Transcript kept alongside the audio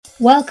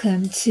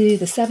Welcome to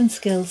the 7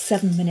 Skills,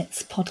 7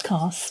 Minutes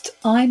podcast.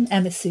 I'm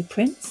Emma Sue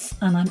Prince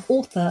and I'm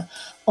author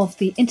of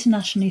the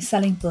internationally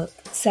selling book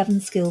 7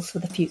 Skills for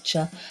the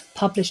Future,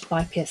 published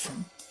by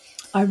Pearson.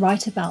 I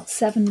write about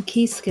 7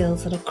 key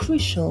skills that are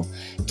crucial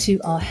to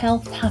our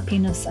health,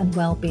 happiness and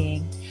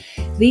well-being.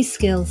 These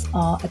skills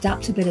are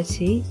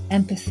adaptability,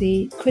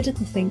 empathy,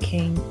 critical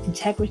thinking,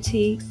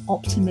 integrity,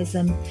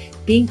 optimism,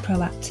 being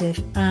proactive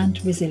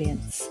and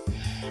resilience.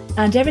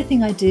 And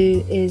everything I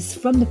do is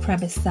from the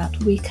premise that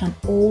we can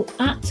all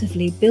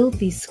actively build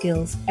these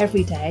skills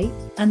every day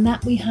and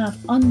that we have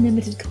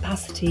unlimited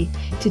capacity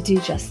to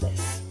do just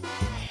this.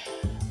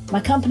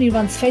 My company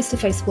runs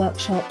face-to-face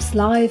workshops,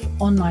 live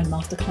online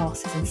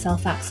masterclasses and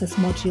self-access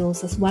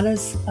modules, as well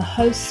as a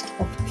host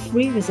of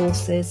free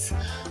resources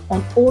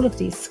on all of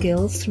these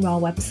skills through our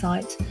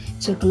website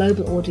to a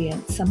global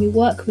audience. And we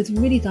work with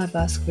really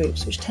diverse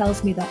groups, which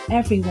tells me that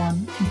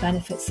everyone can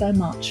benefit so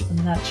much from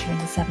nurturing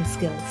the 7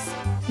 skills.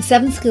 The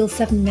 7 Skills,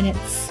 7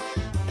 Minutes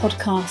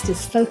podcast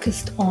is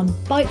focused on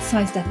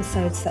bite-sized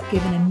episodes that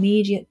give an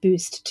immediate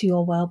boost to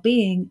your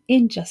well-being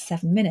in just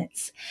 7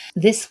 minutes.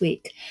 This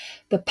week,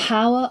 the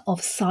power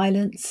of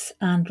silence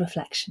and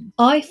reflection.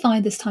 I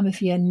find this time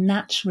of year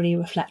naturally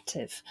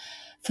reflective.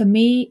 For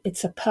me,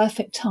 it's a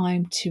perfect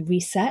time to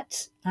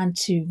reset and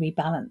to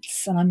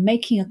rebalance, and I'm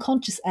making a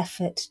conscious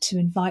effort to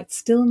invite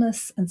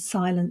stillness and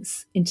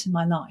silence into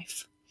my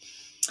life.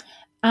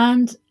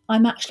 And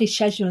I'm actually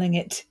scheduling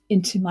it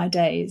into my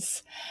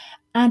days.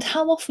 And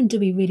how often do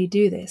we really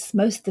do this?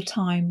 Most of the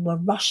time, we're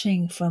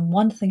rushing from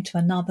one thing to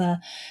another.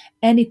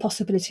 Any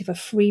possibility of a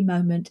free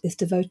moment is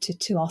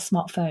devoted to our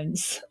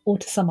smartphones or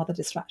to some other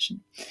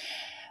distraction.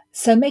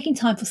 So making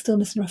time for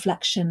stillness and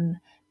reflection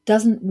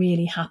doesn't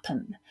really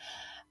happen.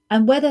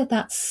 And whether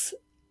that's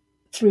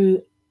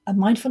through a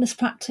mindfulness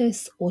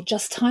practice or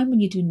just time when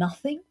you do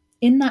nothing,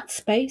 in that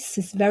space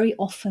is very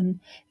often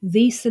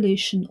the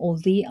solution or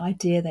the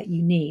idea that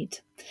you need.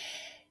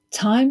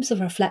 Times of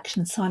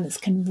reflection and silence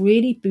can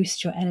really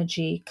boost your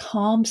energy,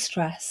 calm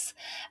stress,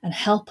 and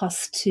help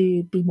us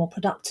to be more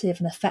productive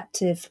and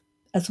effective,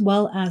 as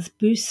well as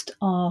boost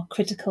our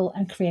critical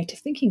and creative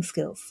thinking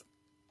skills.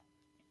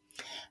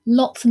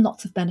 Lots and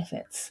lots of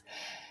benefits.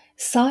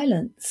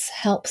 Silence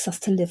helps us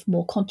to live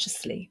more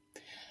consciously.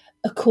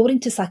 According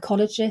to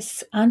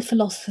psychologists and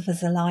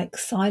philosophers alike,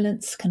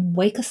 silence can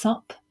wake us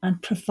up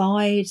and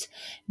provide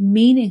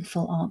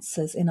meaningful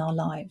answers in our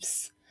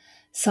lives.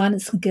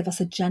 Silence can give us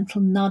a gentle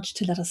nudge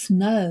to let us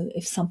know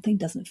if something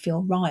doesn't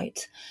feel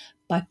right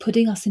by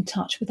putting us in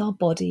touch with our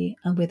body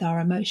and with our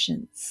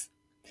emotions.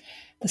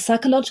 The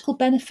psychological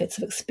benefits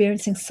of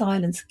experiencing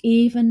silence,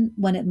 even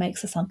when it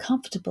makes us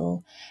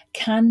uncomfortable,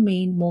 can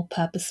mean more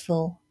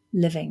purposeful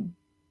living.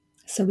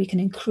 So we can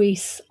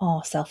increase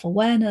our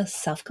self-awareness,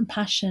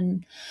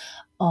 self-compassion,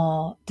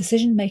 our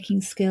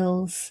decision-making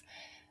skills,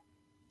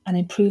 and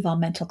improve our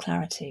mental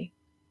clarity.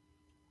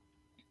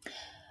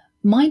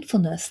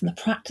 Mindfulness and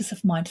the practice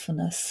of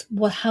mindfulness,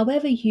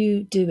 however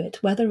you do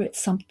it, whether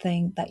it's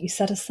something that you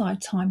set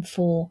aside time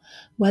for,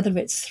 whether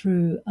it's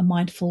through a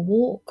mindful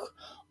walk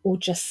or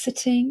just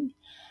sitting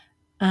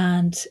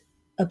and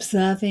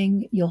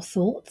observing your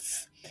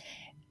thoughts,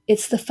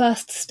 it's the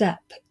first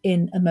step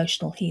in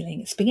emotional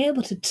healing. It's being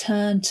able to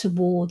turn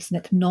towards and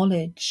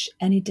acknowledge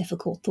any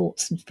difficult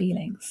thoughts and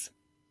feelings.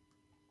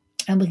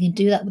 And we can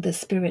do that with a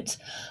spirit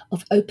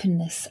of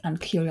openness and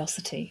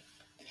curiosity.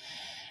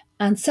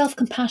 And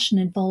self-compassion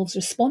involves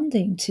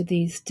responding to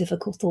these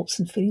difficult thoughts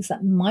and feelings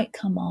that might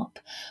come up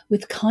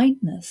with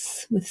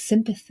kindness, with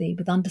sympathy,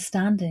 with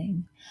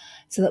understanding,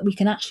 so that we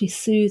can actually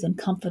soothe and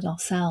comfort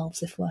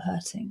ourselves if we're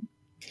hurting.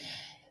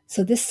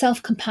 So this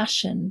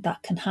self-compassion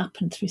that can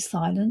happen through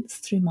silence,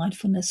 through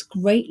mindfulness,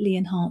 greatly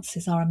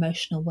enhances our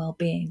emotional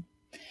well-being,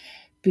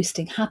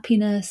 boosting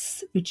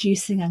happiness,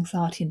 reducing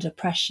anxiety and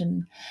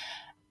depression,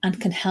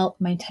 and can help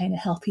maintain a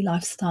healthy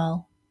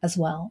lifestyle as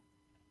well.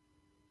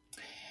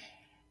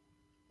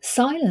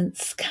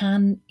 Silence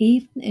can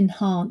even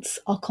enhance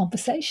our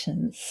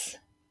conversations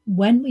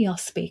when we are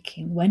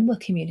speaking, when we're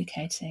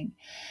communicating.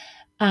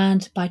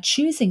 And by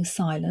choosing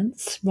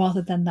silence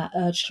rather than that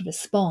urge to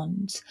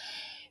respond,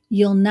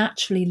 you'll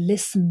naturally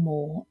listen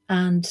more,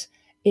 and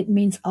it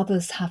means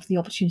others have the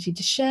opportunity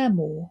to share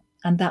more,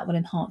 and that will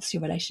enhance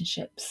your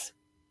relationships.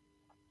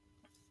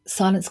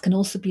 Silence can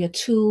also be a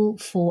tool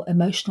for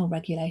emotional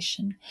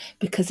regulation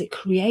because it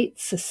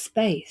creates a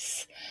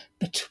space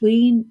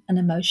between an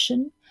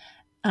emotion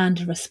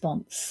and a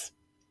response,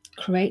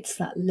 creates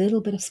that little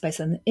bit of space.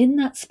 And in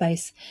that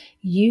space,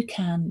 you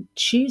can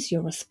choose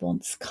your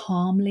response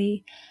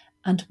calmly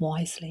and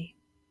wisely.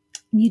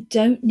 And you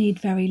don't need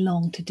very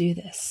long to do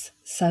this.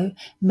 So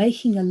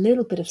making a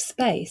little bit of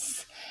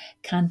space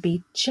can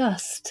be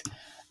just,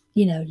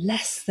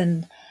 less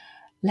than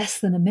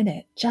a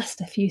minute,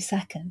 just a few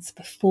seconds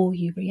before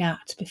you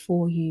react,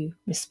 before you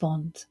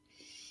respond.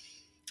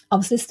 I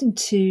was listening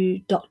to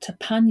Dr.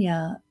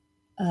 Panya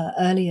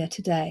earlier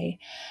today,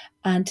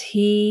 and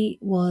he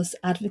was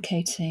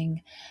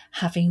advocating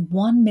having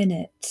 1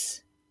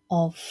 minute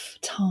of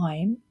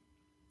time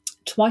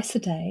twice a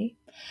day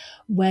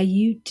where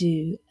you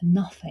do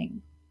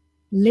nothing.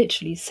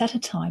 Literally set a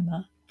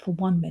timer for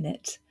 1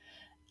 minute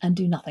and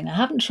do nothing. I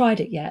haven't tried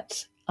it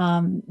yet,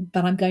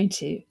 but I'm going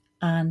to.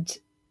 And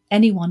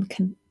anyone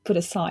can put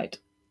aside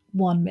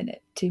 1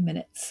 minute, 2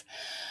 minutes.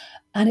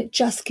 And it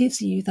just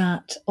gives you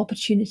that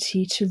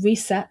opportunity to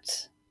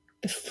reset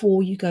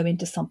before you go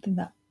into something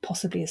that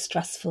possibly is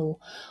stressful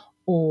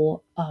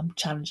or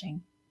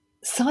challenging.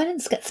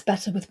 Silence gets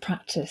better with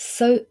practice.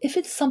 So if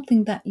it's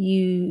something that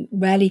you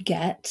rarely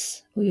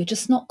get, or you're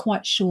just not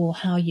quite sure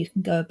how you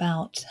can go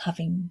about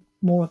having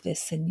more of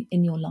this in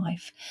your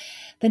life,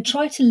 then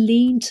try to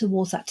lean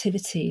towards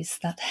activities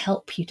that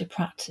help you to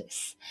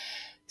practice.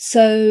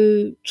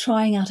 So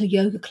trying out a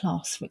yoga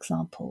class, for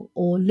example,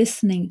 or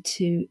listening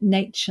to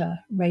nature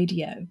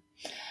radio,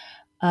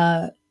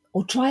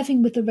 or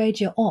driving with the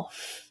radio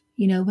off.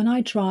 You know, when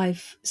I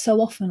drive,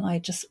 so often I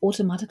just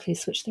automatically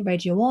switch the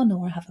radio on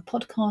or I have a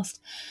podcast,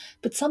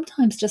 but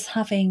sometimes just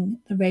having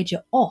the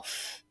radio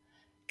off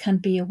can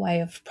be a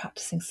way of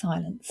practicing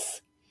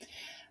silence.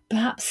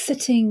 Perhaps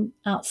sitting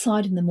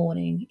outside in the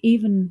morning,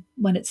 even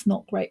when it's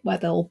not great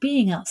weather, or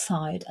being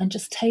outside and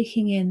just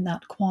taking in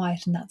that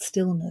quiet and that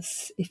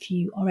stillness, if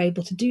you are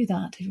able to do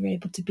that, if you're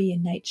able to be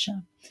in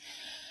nature.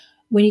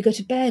 When you go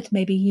to bed,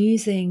 maybe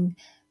using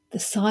the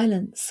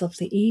silence of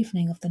the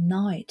evening, of the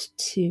night,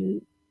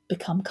 to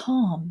become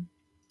calm,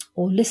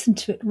 or listen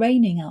to it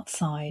raining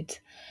outside.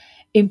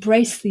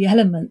 Embrace the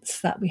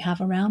elements that we have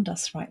around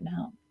us right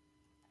now.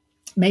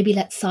 Maybe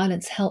let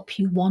silence help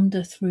you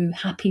wander through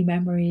happy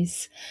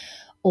memories,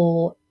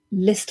 or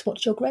list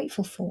what you're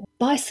grateful for.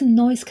 Buy some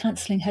noise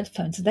cancelling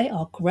headphones. They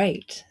are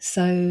great.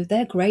 So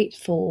they're great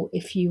for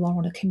if you are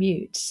on a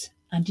commute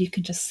and you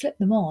can just slip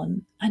them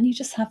on and you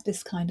just have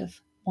this kind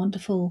of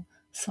wonderful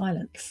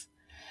silence.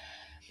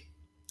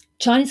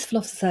 Chinese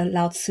philosopher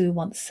Lao Tzu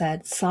once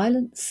said,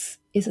 "Silence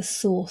is a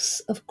source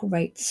of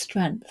great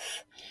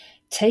strength.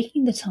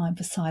 Taking the time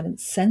for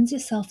silence sends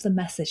yourself the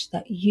message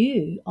that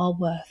you are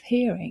worth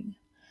hearing.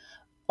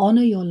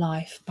 Honour your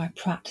life by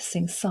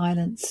practicing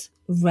silence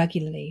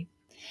regularly."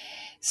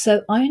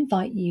 So I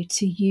invite you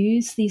to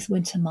use these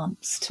winter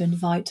months to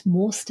invite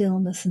more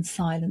stillness and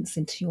silence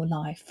into your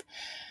life.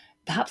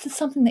 Perhaps it's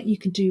something that you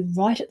can do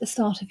right at the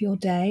start of your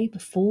day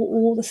before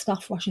all the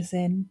stuff rushes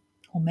in.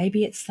 Or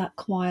maybe it's that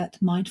quiet,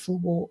 mindful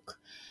walk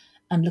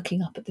and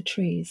looking up at the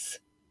trees.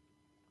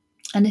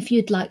 And if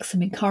you'd like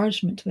some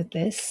encouragement with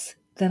this,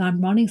 then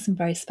I'm running some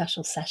very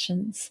special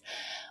sessions.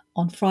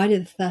 On Friday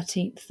the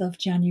 13th of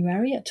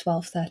January at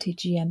 12:30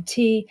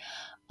 GMT,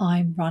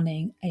 I'm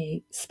running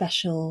a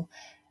special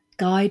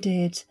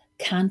guided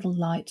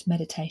candlelight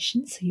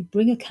meditation. So you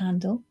bring a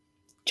candle,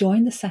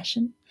 join the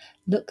session,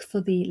 look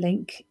for the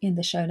link in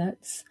the show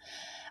notes,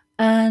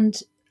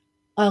 and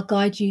I'll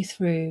guide you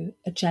through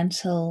a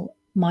gentle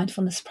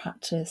mindfulness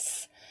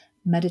practice,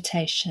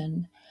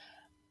 meditation,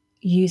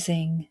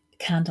 using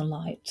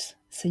candlelight.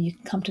 So you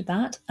can come to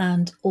that.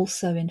 And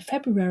also in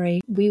February,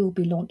 we will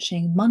be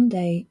launching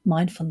Monday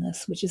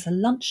Mindfulness, which is a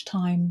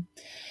lunchtime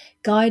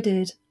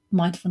guided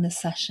mindfulness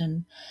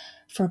session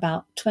for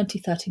about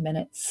 20-30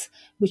 minutes,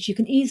 which you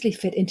can easily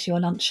fit into your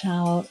lunch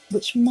hour,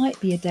 which might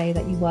be a day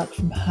that you work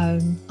from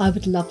home. I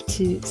would love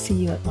to see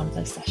you at one of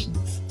those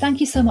sessions. Thank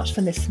you so much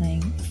for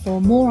listening. For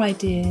more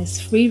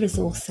ideas, free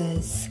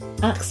resources,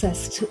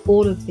 access to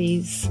all of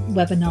these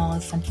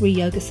webinars and free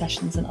yoga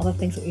sessions and other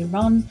things that we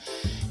run,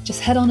 just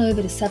head on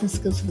over to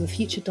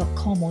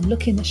sevenskillsforthefuture.com or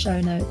look in the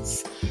show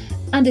notes.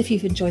 And if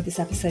you've enjoyed this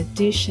episode,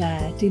 do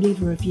share, do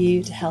leave a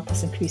review to help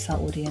us increase our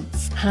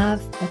audience.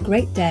 Have a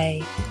great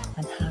day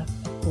and have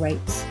a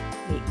great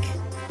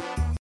week.